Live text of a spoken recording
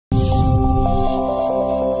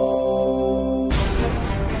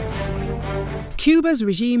Cuba's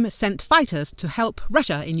regime sent fighters to help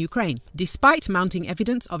Russia in Ukraine. Despite mounting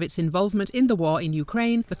evidence of its involvement in the war in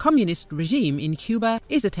Ukraine, the communist regime in Cuba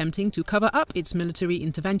is attempting to cover up its military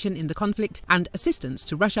intervention in the conflict and assistance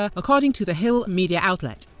to Russia, according to the Hill media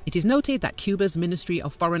outlet. It is noted that Cuba's Ministry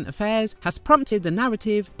of Foreign Affairs has prompted the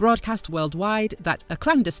narrative broadcast worldwide that a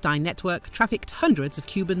clandestine network trafficked hundreds of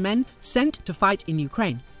Cuban men sent to fight in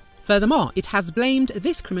Ukraine. Furthermore, it has blamed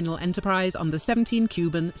this criminal enterprise on the 17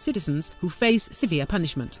 Cuban citizens who face severe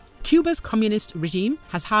punishment. Cuba's communist regime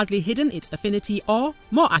has hardly hidden its affinity or,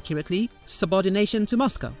 more accurately, subordination to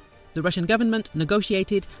Moscow. The Russian government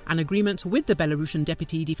negotiated an agreement with the Belarusian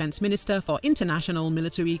Deputy Defense Minister for International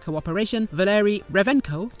Military Cooperation, Valery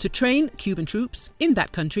Revenko, to train Cuban troops in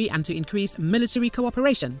that country and to increase military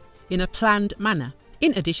cooperation in a planned manner.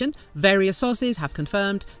 In addition, various sources have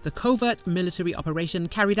confirmed the covert military operation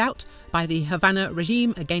carried out by the Havana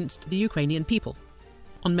regime against the Ukrainian people.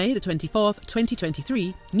 On May 24,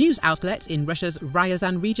 2023, news outlets in Russia's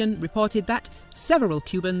Ryazan region reported that several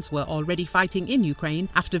Cubans were already fighting in Ukraine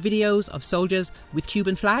after videos of soldiers with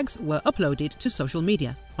Cuban flags were uploaded to social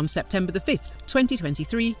media. On September 5,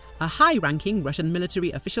 2023, a high-ranking Russian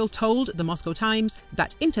military official told the Moscow Times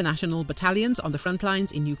that international battalions on the front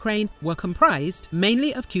lines in Ukraine were comprised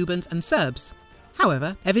mainly of Cubans and Serbs.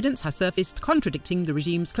 However, evidence has surfaced contradicting the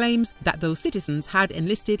regime's claims that those citizens had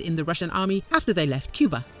enlisted in the Russian army after they left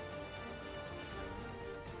Cuba.